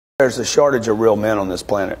There's a shortage of real men on this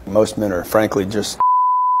planet. Most men are frankly just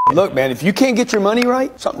look, man, if you can't get your money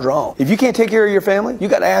right, something's wrong. If you can't take care of your family, you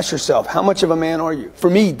got to ask yourself, how much of a man are you? For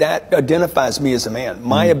me, that identifies me as a man.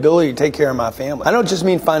 My ability to take care of my family. I don't just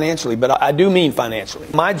mean financially, but I do mean financially.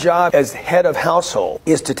 My job as head of household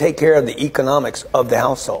is to take care of the economics of the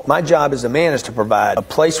household. My job as a man is to provide a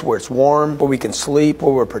place where it's warm, where we can sleep,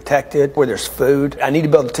 where we're protected, where there's food. I need to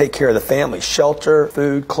be able to take care of the family, shelter,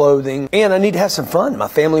 food, clothing, and I need to have some fun. My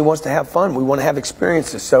family wants to have fun. We want to have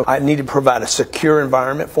experiences. So I need to provide a secure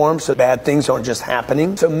environment for them so bad things aren't just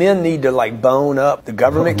happening. So men need to like bone up. The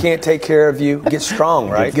government can't take care of you. Get strong,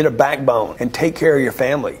 right? Get a backbone and take care of your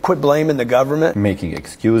family. Quit blaming the government. Making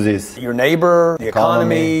excuses. Your neighbor, the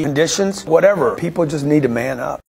economy, conditions, whatever. People just need to man up.